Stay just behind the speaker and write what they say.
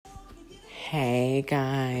Hey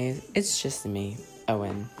guys, it's just me,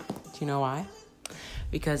 Owen. Do you know why?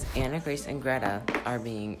 Because Anna, Grace, and Greta are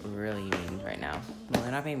being really mean right now. Well,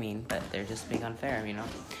 they're not being mean, but they're just being unfair,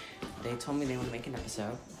 They told me they want to make an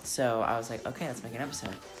episode, so I was like, okay, let's make an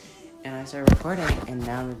episode. And I started recording, and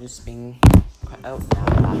now they're just being, now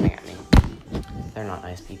they're laughing at me. They're not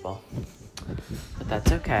nice people. But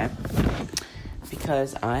that's okay,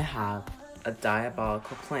 because I have a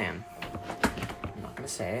diabolical plan. I'm not going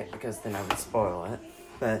to say it, because then I would spoil it,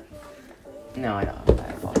 but no, I don't have a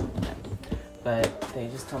diabolical plan. But they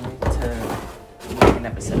just told me to make an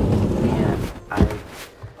episode, and I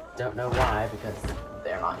don't know why, because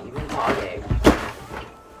they're not even talking.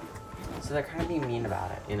 So they're kind of being mean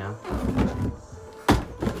about it,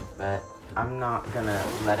 But I'm not gonna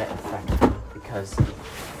let it affect me, because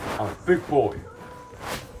I'm a big boy.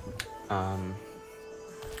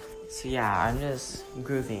 So yeah, I'm just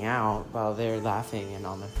grooving out while they're laughing and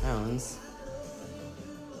on their phones.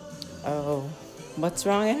 Oh, what's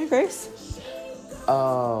wrong, Anna Grace?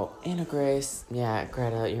 Oh, Anna Grace. Yeah,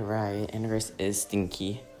 Greta, you're right. Anna Grace is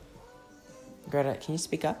stinky. Greta, can you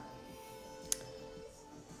speak up?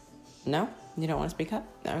 No? You don't want to speak up?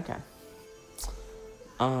 No, okay.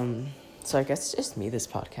 So I guess it's just me, this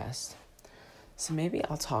podcast. So maybe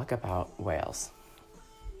I'll talk about whales.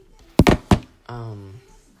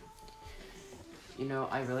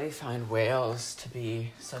 I really find whales to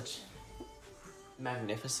be such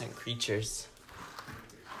magnificent creatures.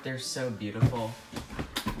 They're so beautiful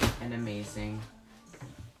and amazing,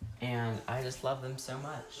 and I just love them so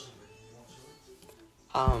much.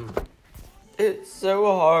 It's so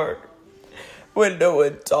hard when no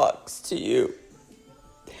one talks to you.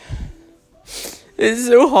 It's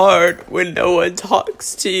so hard when no one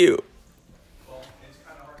talks to you. Well, it's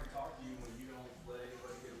kind of hard to talk to you when you don't let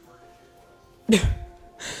anybody get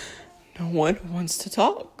a No one wants to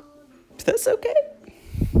talk. That's okay.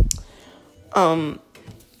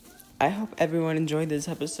 I hope everyone enjoyed this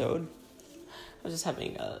episode. I was just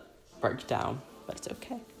having a breakdown, but it's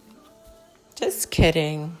okay. Just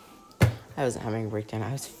kidding. I wasn't having a breakdown.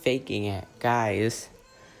 I was faking it. Guys,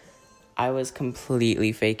 I was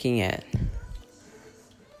completely faking it.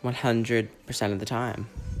 100% of the time.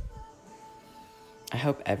 I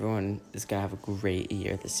hope everyone is going to have a great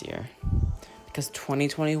year this year. Because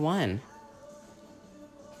 2021,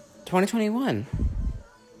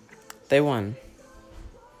 they won.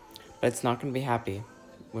 But it's not going to be happy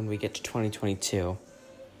when we get to 2022.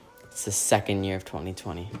 It's the second year of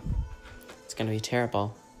 2020. It's going to be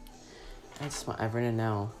terrible. I just want everyone to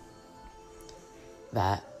know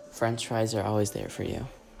that French fries are always there for you.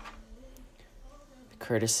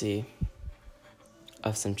 Courtesy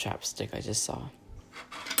of some chapstick I just saw.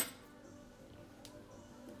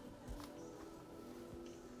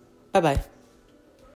 Bye-bye.